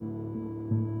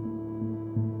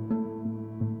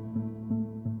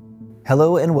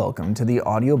Hello and welcome to the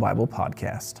Audio Bible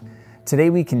Podcast. Today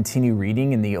we continue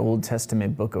reading in the Old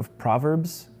Testament book of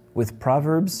Proverbs with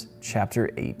Proverbs chapter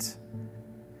 8.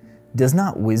 Does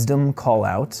not wisdom call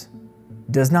out?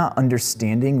 Does not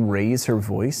understanding raise her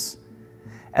voice?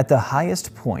 At the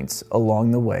highest points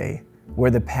along the way,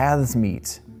 where the paths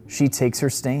meet, she takes her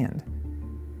stand.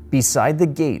 Beside the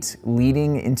gate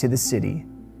leading into the city,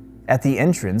 at the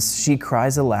entrance she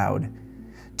cries aloud,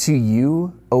 "To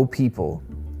you, O people,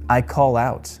 I call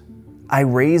out. I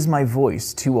raise my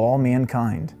voice to all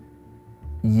mankind.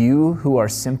 You who are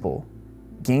simple,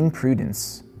 gain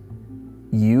prudence.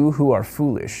 You who are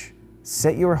foolish,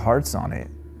 set your hearts on it.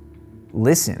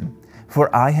 Listen,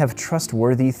 for I have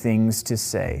trustworthy things to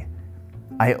say.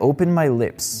 I open my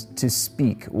lips to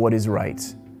speak what is right.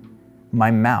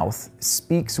 My mouth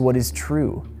speaks what is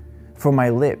true, for my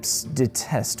lips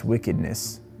detest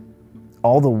wickedness.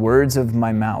 All the words of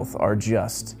my mouth are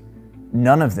just.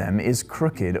 None of them is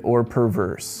crooked or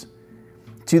perverse.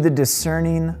 To the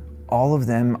discerning, all of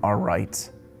them are right.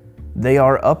 They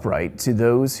are upright to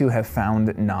those who have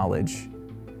found knowledge.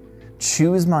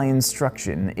 Choose my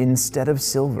instruction instead of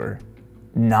silver,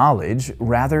 knowledge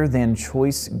rather than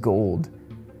choice gold.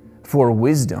 For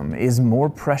wisdom is more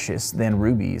precious than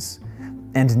rubies,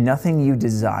 and nothing you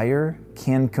desire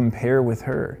can compare with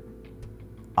her.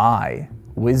 I,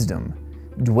 wisdom,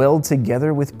 dwell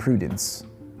together with prudence.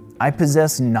 I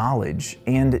possess knowledge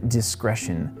and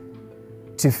discretion.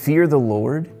 To fear the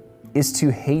Lord is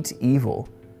to hate evil.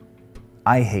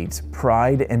 I hate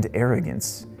pride and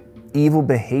arrogance, evil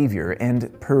behavior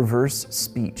and perverse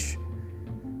speech.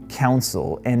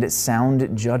 Counsel and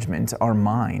sound judgment are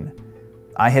mine.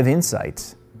 I have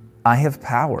insight. I have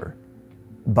power.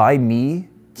 By me,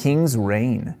 kings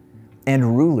reign,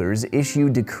 and rulers issue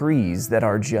decrees that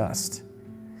are just.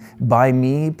 By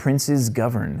me, princes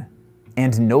govern,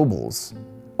 and nobles,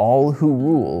 all who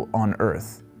rule on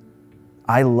earth.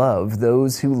 I love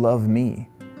those who love me,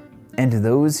 and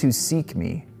those who seek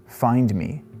me find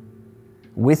me.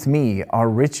 With me are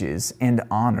riches and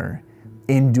honor,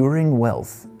 enduring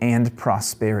wealth and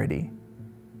prosperity.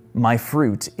 My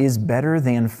fruit is better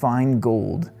than fine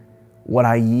gold. What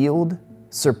I yield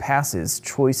surpasses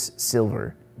choice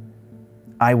silver.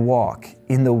 I walk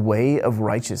in the way of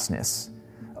righteousness,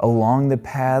 along the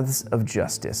paths of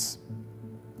justice,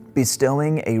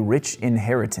 bestowing a rich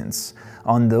inheritance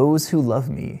on those who love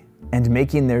me and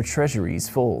making their treasuries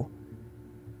full.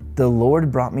 The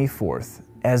Lord brought me forth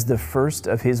as the first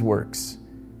of his works,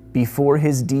 before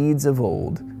his deeds of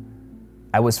old.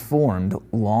 I was formed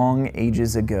long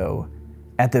ages ago,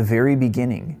 at the very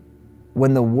beginning,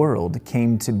 when the world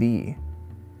came to be.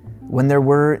 When there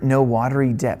were no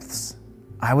watery depths,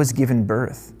 I was given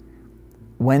birth.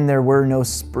 When there were no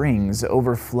springs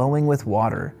overflowing with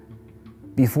water,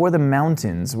 before the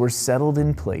mountains were settled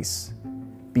in place,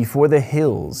 before the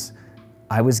hills,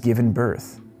 I was given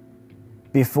birth.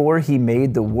 Before he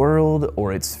made the world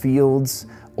or its fields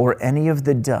or any of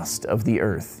the dust of the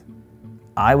earth,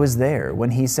 I was there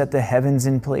when he set the heavens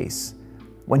in place,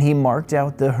 when he marked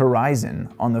out the horizon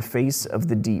on the face of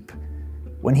the deep,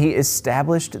 when he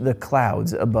established the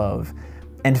clouds above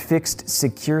and fixed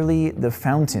securely the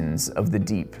fountains of the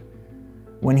deep,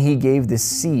 when he gave the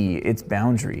sea its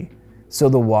boundary, so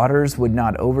the waters would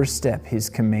not overstep his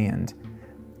command,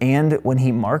 and when he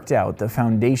marked out the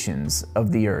foundations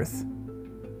of the earth.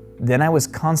 Then I was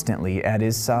constantly at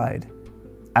his side.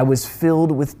 I was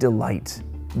filled with delight,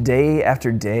 day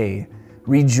after day,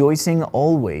 rejoicing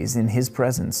always in his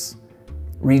presence,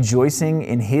 rejoicing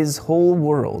in his whole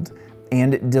world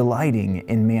and delighting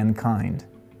in mankind.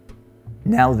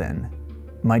 Now then,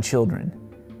 my children,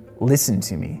 listen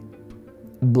to me.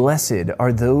 Blessed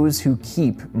are those who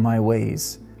keep my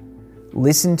ways.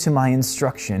 Listen to my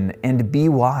instruction and be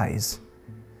wise.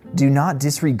 Do not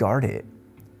disregard it.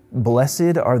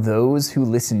 Blessed are those who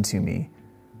listen to me,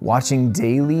 watching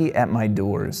daily at my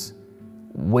doors,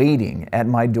 waiting at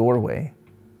my doorway.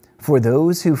 For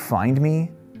those who find me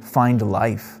find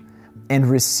life and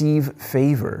receive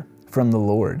favor from the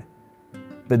Lord.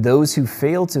 But those who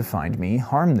fail to find me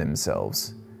harm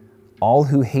themselves. All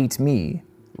who hate me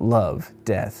love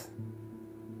death.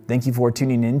 Thank you for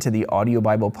tuning in to the Audio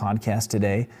Bible Podcast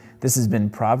today. This has been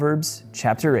Proverbs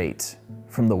chapter 8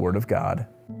 from the Word of God.